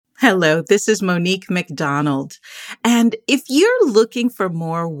Hello, this is Monique McDonald. And if you're looking for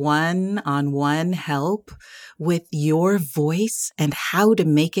more one-on-one help with your voice and how to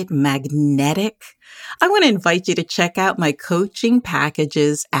make it magnetic, I want to invite you to check out my coaching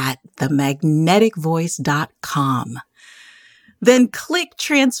packages at themagneticvoice.com. Then click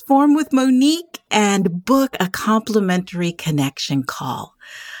Transform with Monique and book a complimentary connection call.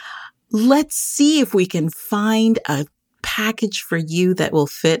 Let's see if we can find a package for you that will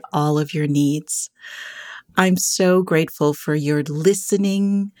fit all of your needs. I'm so grateful for your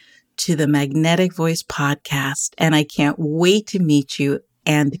listening to the Magnetic Voice podcast, and I can't wait to meet you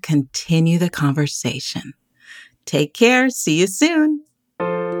and continue the conversation. Take care. See you soon.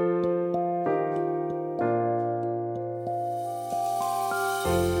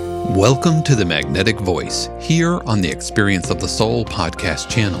 Welcome to the Magnetic Voice, here on the Experience of the Soul podcast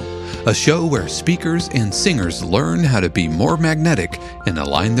channel, a show where speakers and singers learn how to be more magnetic and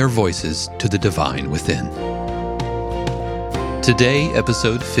align their voices to the divine within. Today,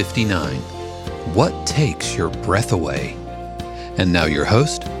 episode 59, What Takes Your Breath Away? And now your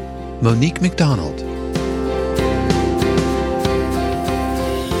host, Monique McDonald.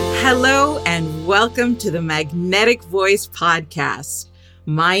 Hello and welcome to the Magnetic Voice podcast.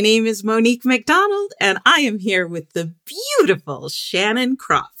 My name is Monique McDonald, and I am here with the beautiful Shannon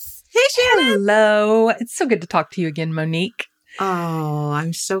Croft. Hey, Shannon. Hello. It's so good to talk to you again, Monique. Oh,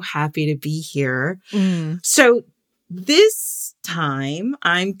 I'm so happy to be here. So this time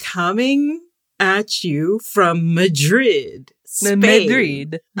I'm coming at you from Madrid, Spain.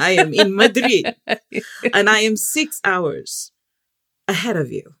 Madrid. I am in Madrid, and I am 6 hours ahead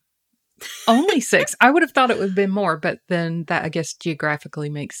of you. Only 6. I would have thought it would have been more, but then that, I guess, geographically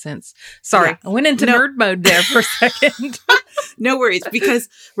makes sense. Sorry, Yeah. I went into nerd mode there for a second. No worries, because,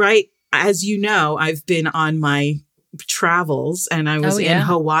 right, as you know, I've been on my travels, and I was in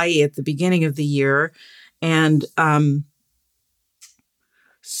Hawaii at the beginning of the year, and then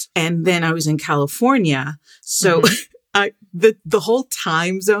I was in California. So the whole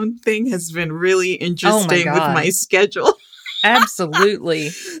time zone thing has been really interesting with my schedule.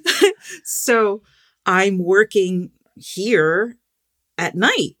 Absolutely. So I'm working here at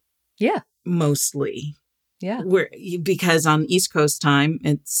night. Yeah. Mostly. Yeah. Because on East Coast time,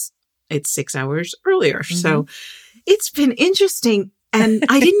 it's 6 hours earlier. So it's been interesting. And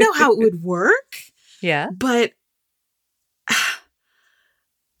I didn't know how it would work. Yeah. But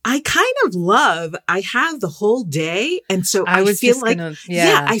I kind of I have the whole day. And so I feel like,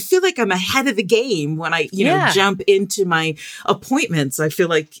 I feel like I'm ahead of the game when I, jump into my appointments. I feel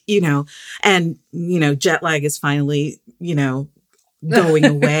like, and, jet lag is finally, going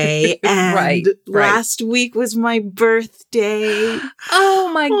away. And last week was my birthday. Oh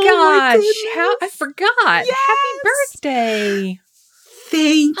my gosh. I forgot. Yes. Happy birthday.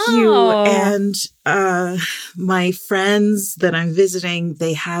 Thank you. And my friends that I'm visiting,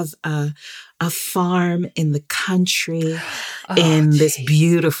 they have a farm in the country in this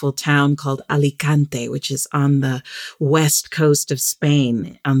beautiful town called Alicante, which is on the west coast of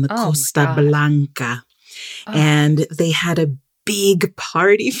Spain, on the Costa Blanca. And they had a big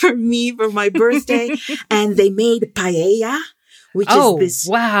party for me for my birthday, and they made paella, which is this.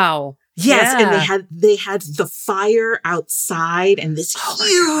 Wow. Yes, and they had the fire outside and this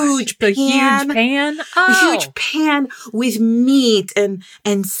huge pan with meat and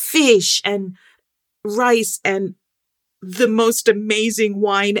fish and rice and the most amazing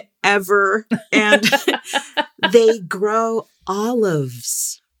wine ever. And they grow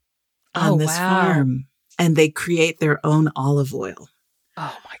olives on this farm, and they create their own olive oil.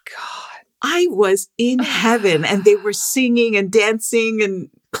 Oh my God. I was in heaven, and they were singing and dancing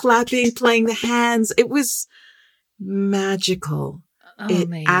and clapping, playing the hands. It was magical. It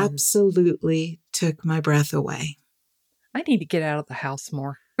absolutely took my breath away. I need to get out of the house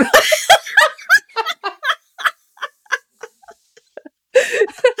more.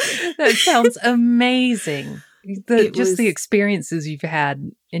 That sounds amazing. The experiences you've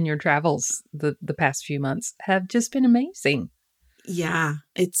had in your travels the past few months have just been amazing. Yeah,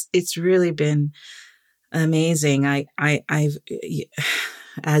 it's really been amazing. I've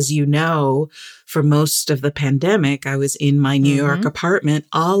as you know, for most of the pandemic, I was in my New York apartment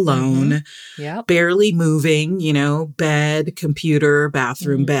alone, barely moving, bed, computer,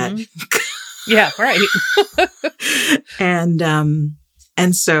 bathroom, bed. Yeah, right. And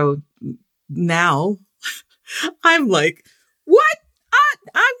so now I'm like, what?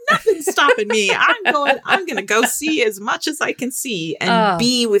 I'm nothing's stopping me. I'm going to go see as much as I can see and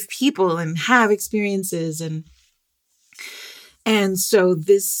be with people and have experiences. And so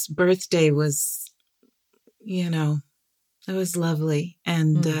this birthday was, It was lovely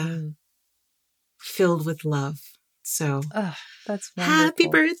and filled with love. So, that's wonderful. Happy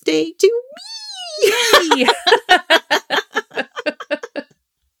birthday to me!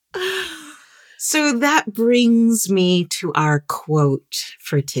 So that brings me to our quote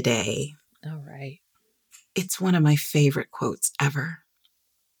for today. All right. It's one of my favorite quotes ever.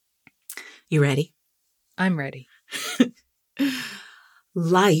 You ready? I'm ready.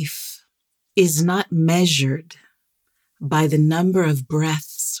 Life is not measured by the number of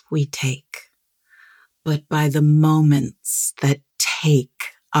breaths we take, but by the moments that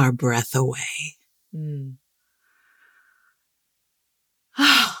take our breath away.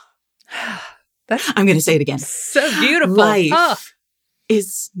 I'm going to say it again. So beautiful. Life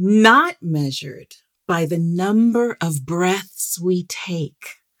is not measured by the number of breaths we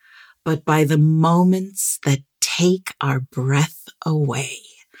take, but by the moments that take our breath away.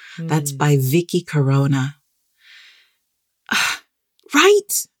 That's by Vicky Corona.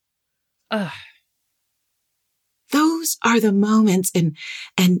 Right? Those are the moments and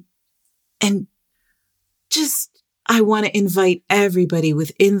just, I want to invite everybody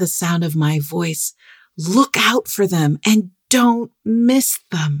within the sound of my voice, look out for them and don't miss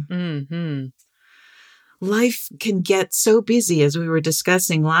them. Mm-hmm. Life can get so busy, as we were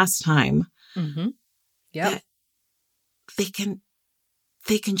discussing last time, that they can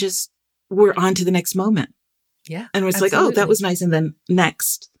just, we're on to the next moment. Yeah. And it's like, oh, that was nice. And then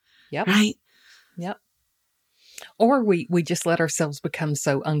next. Yep. Right? Yep. Or we just let ourselves become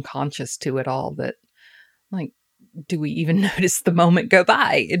so unconscious to it all that, like, do we even notice the moment go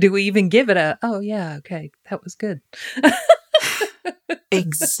by? Do we even give it a, oh yeah, okay, that was good.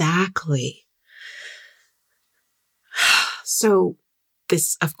 Exactly. So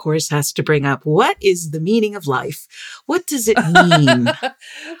this, of course, has to bring up, what is the meaning of life? What does it mean?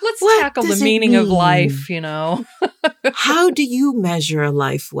 Let's tackle the meaning of life, you know. How do you measure a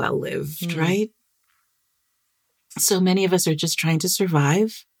life well lived, right? So many of us are just trying to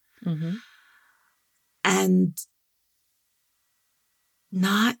survive and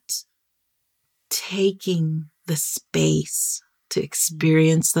not taking the space to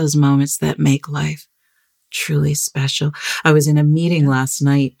experience those moments that make life truly special. I was in a meeting last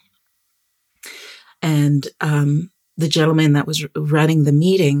night, and the gentleman that was running the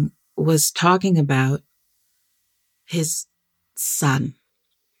meeting was talking about his son.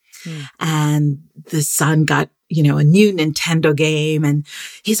 And the son got, a new Nintendo game, and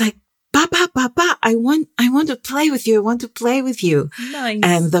he's like, Papa, I want to play with you. I want to play with you. Nice.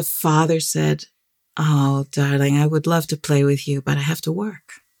 And the father said, oh, darling, I would love to play with you, but I have to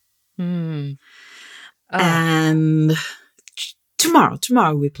work. And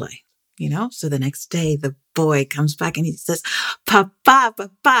tomorrow we play, So the next day the boy comes back and he says,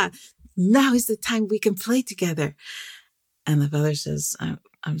 Papa, now is the time we can play together. And the father says,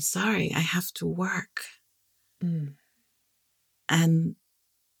 I'm sorry, I have to work. And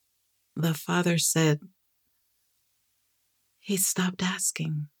the father said, he stopped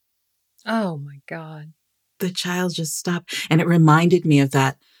asking. Oh my God. The child just stopped. And it reminded me of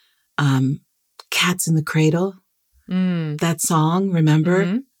that, Cats in the Cradle, that song,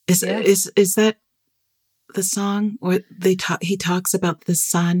 remember? Is that the song where he talks about the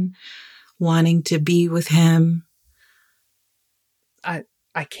son wanting to be with him? I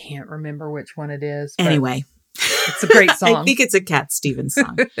can't remember which one it is. Anyway. It's a great song. I think it's a Cat Stevens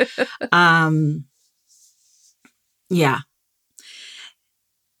song. Yeah.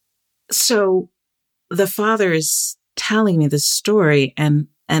 So the father is telling me this story, and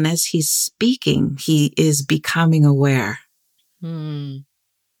as he's speaking, he is becoming aware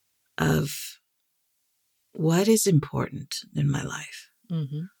of what is important in my life.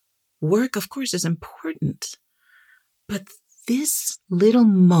 Work, of course, is important, but this little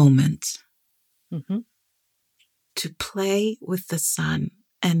moment to play with the son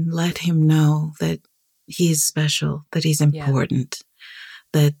and let him know that he is special, that he's important,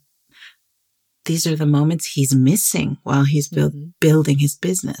 that these are the moments he's missing while he's building his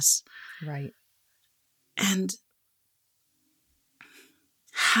business. Right. And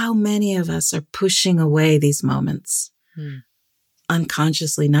how many of us are pushing away these moments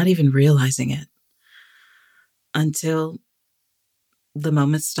unconsciously, not even realizing it, until the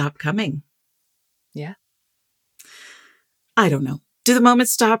moments stop coming. Yeah. I don't know. Do the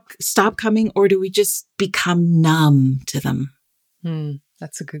moments stop coming, or do we just become numb to them?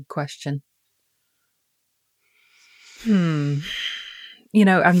 That's a good question. I'm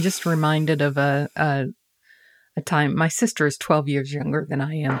just reminded of a time. My sister is 12 years younger than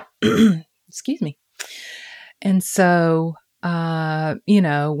I am. Excuse me. And so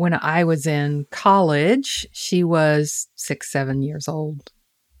When I was in college, she was 6, 7 years old,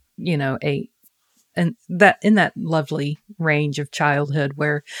 8. And that in that lovely range of childhood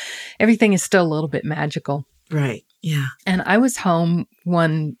where everything is still a little bit magical. Right. Yeah. And I was home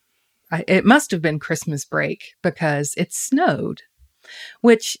it must have been Christmas break because it snowed,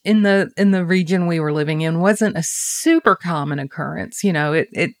 which in the region we were living in wasn't a super common occurrence.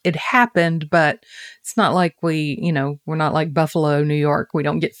 It happened, but it's not like we're not like Buffalo, New York. We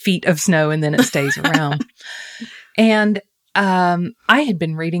don't get feet of snow and then it stays around. And I had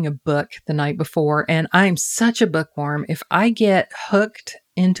been reading a book the night before, and I'm such a bookworm. If I get hooked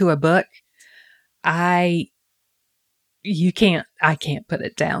into a book, I can't put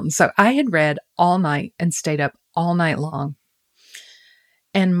it down. So I had read all night and stayed up all night long.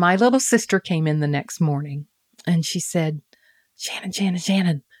 And my little sister came in the next morning and she said,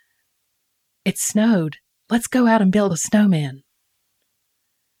 Shannon, it snowed. Let's go out and build a snowman.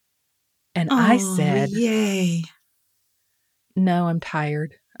 And I said, yay. No, I'm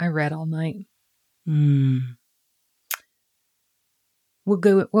tired. I read all night. We'll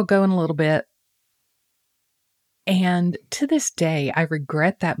go in a little bit. And to this day, I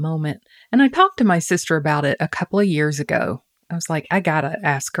regret that moment. And I talked to my sister about it a couple of years ago. I was like, I gotta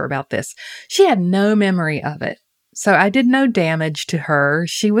ask her about this. She had no memory of it. So I did no damage to her.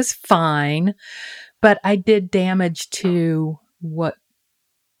 She was fine. But I did damage to what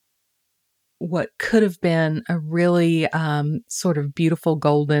could have been a really sort of beautiful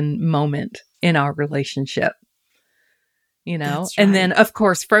golden moment in our relationship. That's and right. then of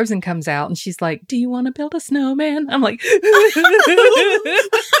course Frozen comes out and she's like, do you want to build a snowman? I'm like,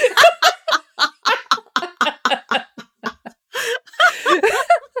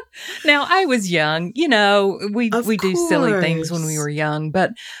 now I was young, we do silly things when we were young,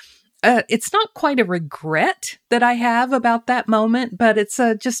 but it's not quite a regret that I have about that moment, but it's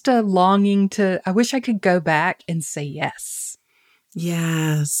just a longing I wish I could go back and say yes.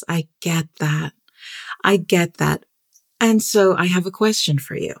 Yes, I get that. And so I have a question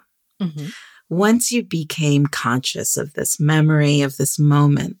for you. Mm-hmm. Once you became conscious of this memory of this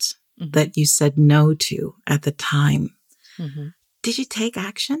moment that you said no to at the time, did you take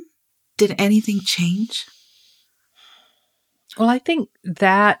action? Did anything change? Well, I think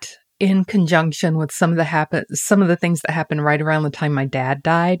that in conjunction with some of the things that happened right around the time my dad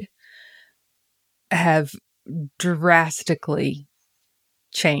died have drastically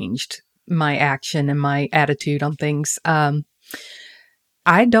changed my action and my attitude on things. I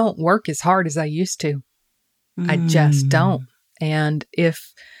don't work as hard as I used to. I just don't. And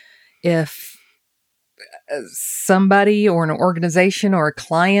if somebody or an organization or a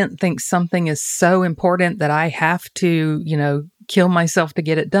client thinks something is so important that I have to, kill myself to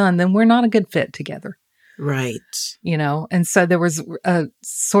get it done, then we're not a good fit together. Right. And so there was a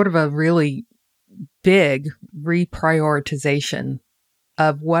sort of a really big reprioritization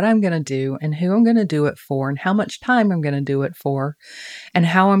of what I'm going to do and who I'm going to do it for and how much time I'm going to do it for and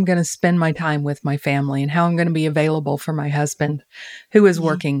how I'm going to spend my time with my family and how I'm going to be available for my husband, who is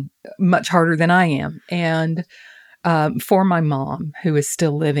working much harder than I am, and for my mom, who is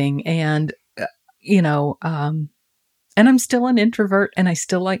still living. And, and I'm still an introvert and I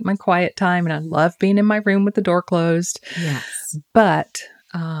still like my quiet time and I love being in my room with the door closed. Yes. But,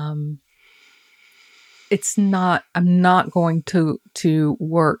 I'm not going to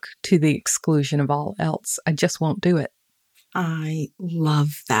work to the exclusion of all else. I just won't do it. I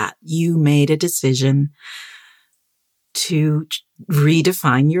love that. You made a decision to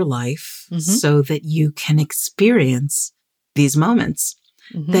redefine your life so that you can experience these moments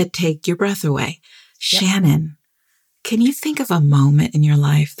that take your breath away. Yep. Shannon, can you think of a moment in your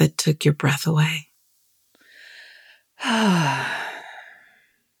life that took your breath away?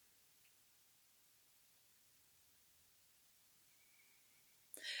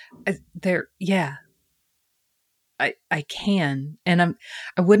 I can. And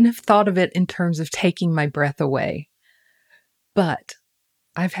I wouldn't have thought of it in terms of taking my breath away. But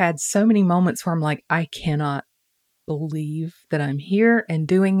I've had so many moments where I'm like, I cannot believe that I'm here and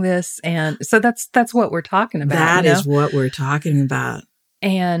doing this. And so that's what we're talking about. That is what we're talking about.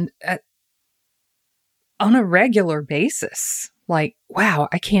 And on a regular basis, like, wow,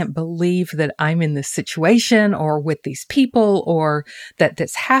 I can't believe that I'm in this situation or with these people or that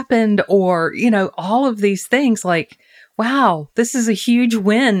this happened or, all of these things like, wow, this is a huge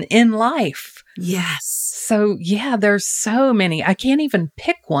win in life. Yes. So yeah, there's so many. I can't even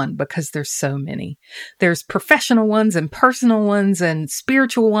pick one because there's so many. There's professional ones and personal ones and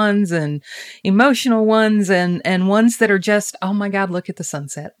spiritual ones and emotional ones and ones that are just, oh my God, look at the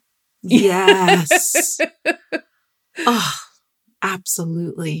sunset. Yes. Oh,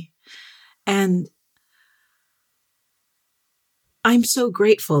 Absolutely. And I'm so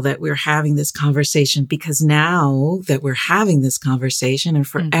grateful that we're having this conversation, because now that we're having this conversation, and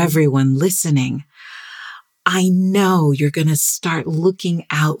for everyone listening, I know you're going to start looking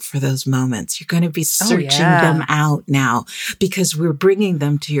out for those moments. You're going to be searching them out now, because we're bringing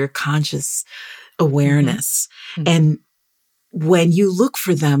them to your conscious awareness. And when you look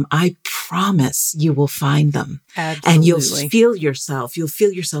for them, I promise you will find them. Absolutely. And you'll feel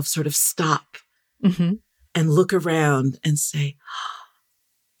yourself sort of stop and look around and say,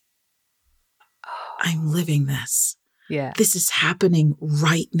 oh, I'm living this. Yeah. This is happening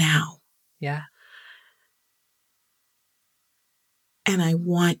right now. Yeah. And I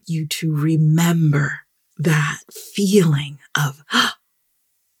want you to remember that feeling of, wow.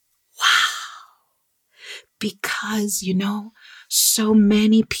 Because, so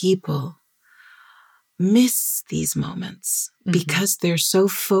many people miss these moments because they're so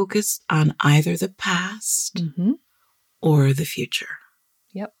focused on either the past or the future.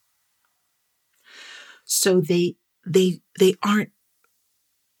 Yep. So they aren't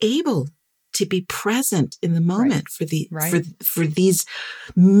able to be present in the moment for these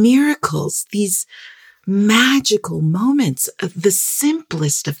miracles, these magical moments of the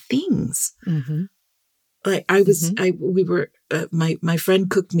simplest of things. Like my friend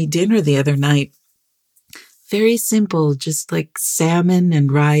cooked me dinner the other night. Very simple, just like salmon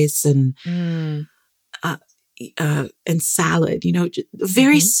and rice and salad,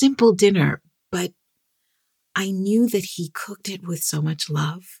 very simple dinner. But I knew that he cooked it with so much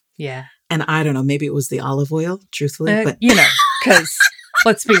love. Yeah. And I don't know, maybe it was the olive oil, truthfully, but because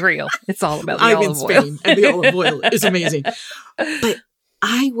let's be real, it's all about the olive oil. I'm in Spain and the olive oil is amazing. But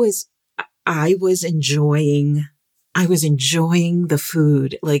I was enjoying the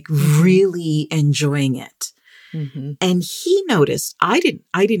food, like really enjoying it. And he noticed, I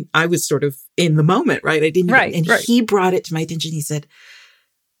was sort of in the moment, right? I didn't, and he brought it to my attention. He said,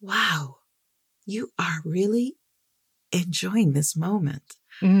 wow, you are really enjoying this moment.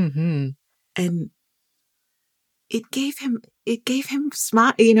 And it gave him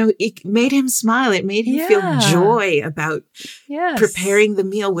smile, it made him smile. It made him feel joy about preparing the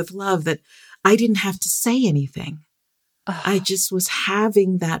meal with love, that I didn't have to say anything. I just was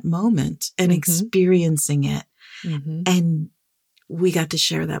having that moment and experiencing it. And we got to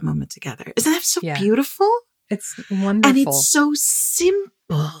share that moment together. Isn't that so beautiful? It's wonderful. And it's so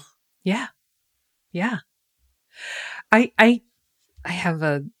simple. Yeah. Yeah. I have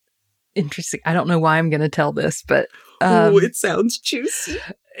a interesting, I don't know why I'm going to tell this, but it sounds juicy.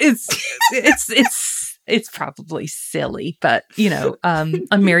 It's probably silly, but I'm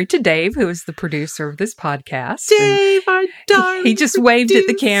married to Dave, who is the producer of this podcast. Dave, our darling he just waved at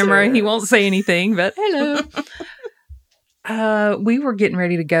the camera. He won't say anything, but hello. We were getting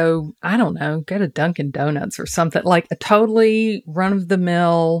ready to go, I don't know, go to Dunkin' Donuts or something, like a totally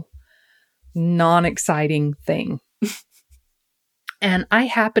run-of-the-mill, non-exciting thing. And I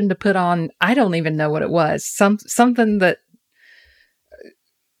happened to put on, I don't even know what it was, something that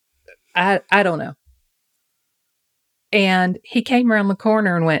I don't know. And he came around the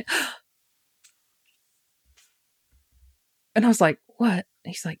corner and went, and I was like, what?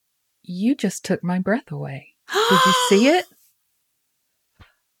 He's like, you just took my breath away. Did you see it?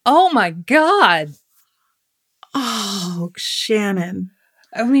 Oh my God. Oh, Shannon.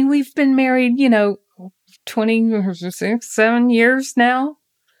 I mean, we've been married, 7 years now.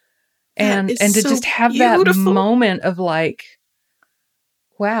 And to so just have beautiful. that moment of like,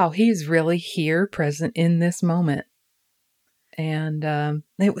 wow, he's really here, present in this moment. And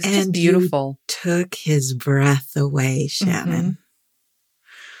it was just beautiful. You took his breath away, Shannon.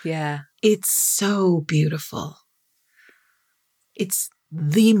 Yeah. It's so beautiful. It's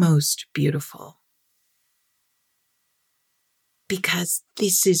the most beautiful. Because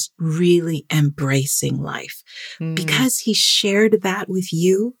this is really embracing life. Because he shared that with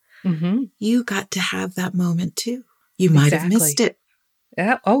you, you got to have that moment too. You might have missed it.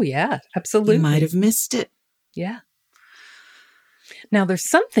 Yeah. Oh, yeah. Absolutely. You might have missed it. Yeah. Now, there's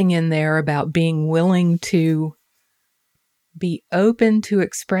something in there about being willing to be open to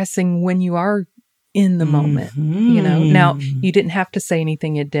expressing when you are in the moment. Now, you didn't have to say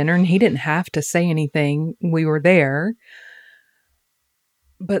anything at dinner, and he didn't have to say anything. We were there.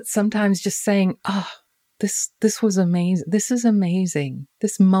 But sometimes just saying, oh, this was amazing. This is amazing.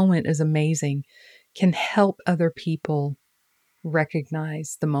 This moment is amazing, can help other people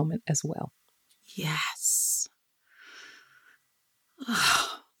recognize the moment as well. Yes.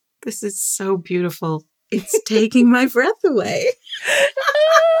 Oh, this is so beautiful. It's taking my breath away.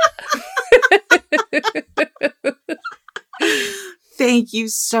 Thank you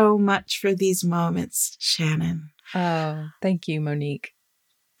so much for these moments, Shannon. Oh, thank you, Monique.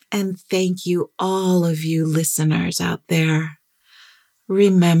 And thank you, all of you listeners out there.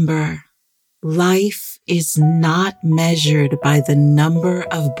 Remember, life is not measured by the number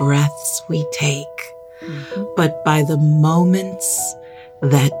of breaths we take, but by the moments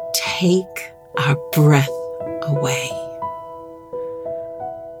that take our breath away.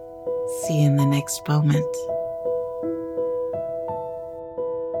 See you in the next moment.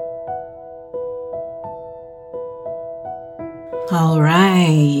 All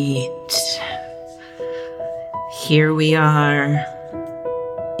right. Here we are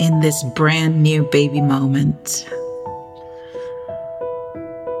in this brand new baby moment.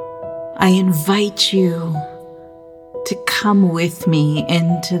 I invite you to come with me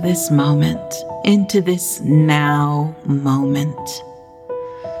into this moment, into this now moment.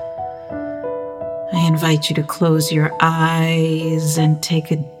 I invite you to close your eyes and take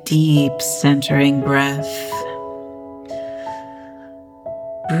a deep centering breath.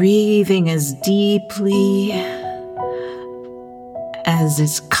 Breathing as deeply as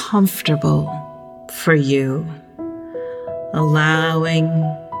is comfortable for you, allowing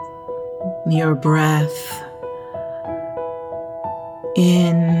your breath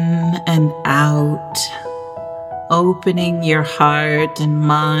in and out, opening your heart and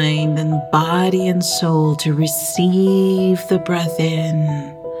mind and body and soul to receive the breath in,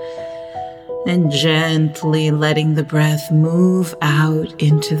 and gently letting the breath move out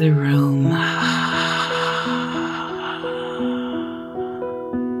into the room.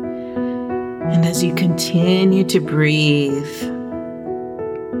 And as you continue to breathe,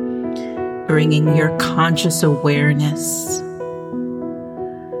 bringing your conscious awareness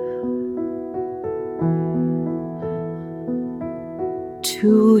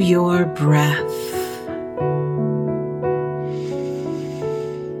to your breath.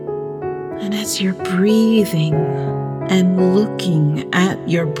 And as you're breathing and looking at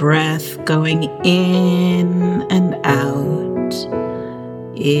your breath going in and out,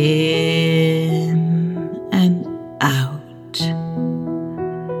 in and out,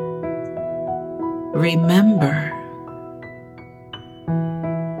 remember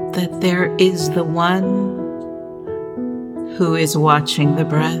that there is the one who is watching the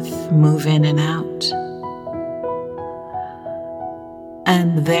breath move in and out.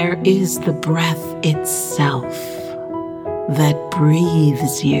 And there is the breath itself that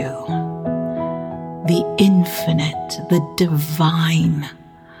breathes you, the infinite, the divine,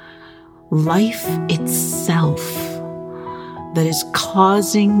 life itself that is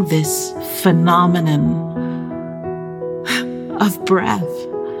causing this phenomenon of breath.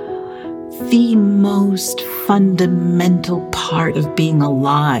 The most fundamental part of being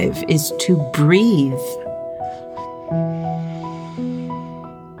alive is to breathe.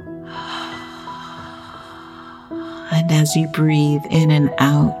 And as you breathe in and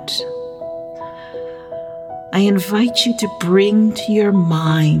out, I invite you to bring to your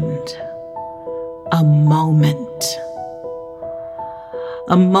mind a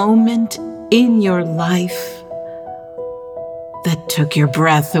moment in your life that took your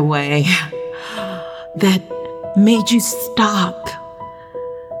breath away, that made you stop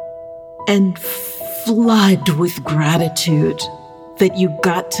and flood with gratitude that you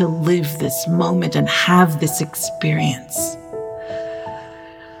got to live this moment and have this experience.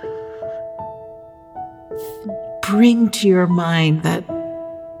 Bring to your mind that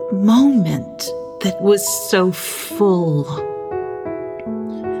moment that was so full.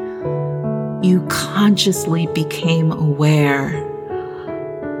 You consciously became aware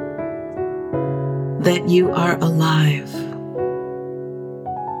that you are alive,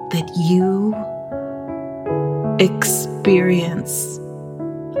 that you experience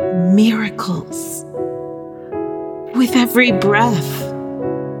miracles with every breath.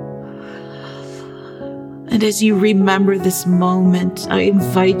 And as you remember this moment, I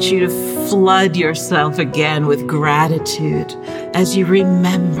invite you to flood yourself again with gratitude as you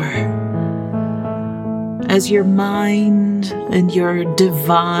remember, as your mind and your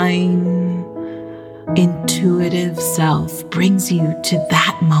divine, intuitive self brings you to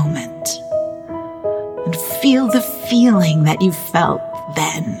that moment. And feel the feeling that you felt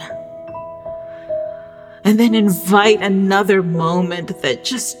then. And then invite another moment that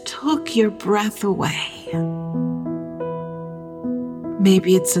just took your breath away.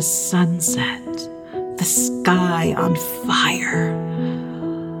 Maybe it's a sunset, the sky on fire,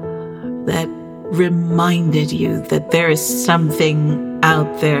 that reminded you that there is something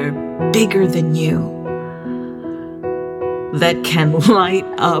out there bigger than you that can light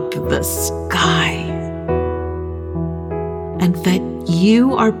up the sky, and that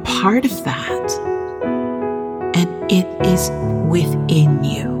You are part of that, and it is within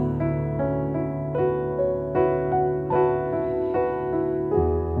you.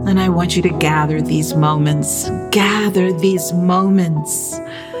 And I want you to gather these moments,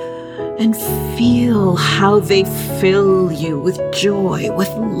 and feel how they fill you with joy, with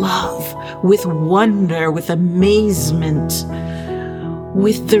love, with wonder, with amazement,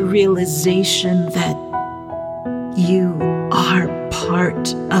 with the realization that you are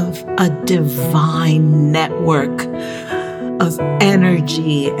part of a divine network of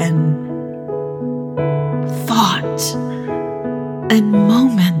energy and thought and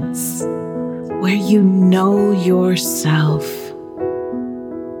moments where you know yourself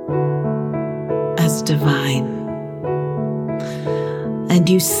as divine, and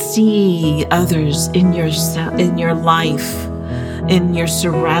you see others in your life, in your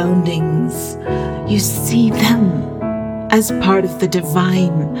surroundings. You see them as part of the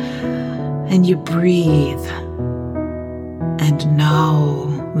divine, and you breathe and know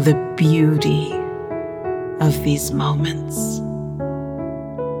the beauty of these moments.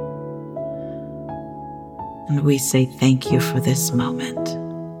 And we say thank you for this moment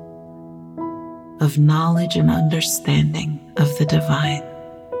of knowledge and understanding of the divine.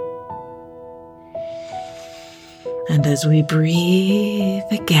 And as we breathe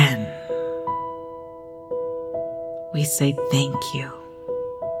again, we say thank you,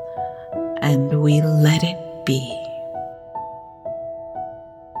 and we let it be.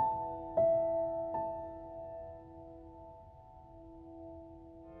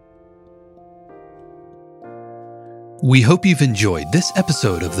 We hope you've enjoyed this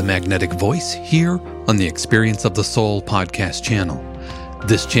episode of The Magnetic Voice here on the Experience of the Soul podcast channel.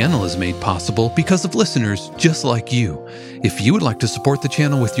 This channel is made possible because of listeners just like you. If you would like to support the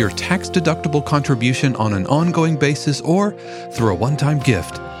channel with your tax-deductible contribution on an ongoing basis or through a one-time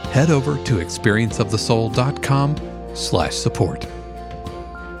gift, head over to experienceofthesoul.com/support.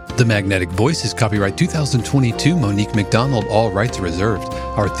 The Magnetic Voice is copyright 2022 Monique McDonald, all rights reserved.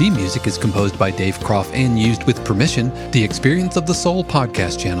 Our theme music is composed by Dave Croft and used with permission. The Experience of the Soul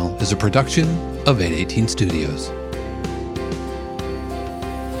podcast channel is a production of 818 Studios.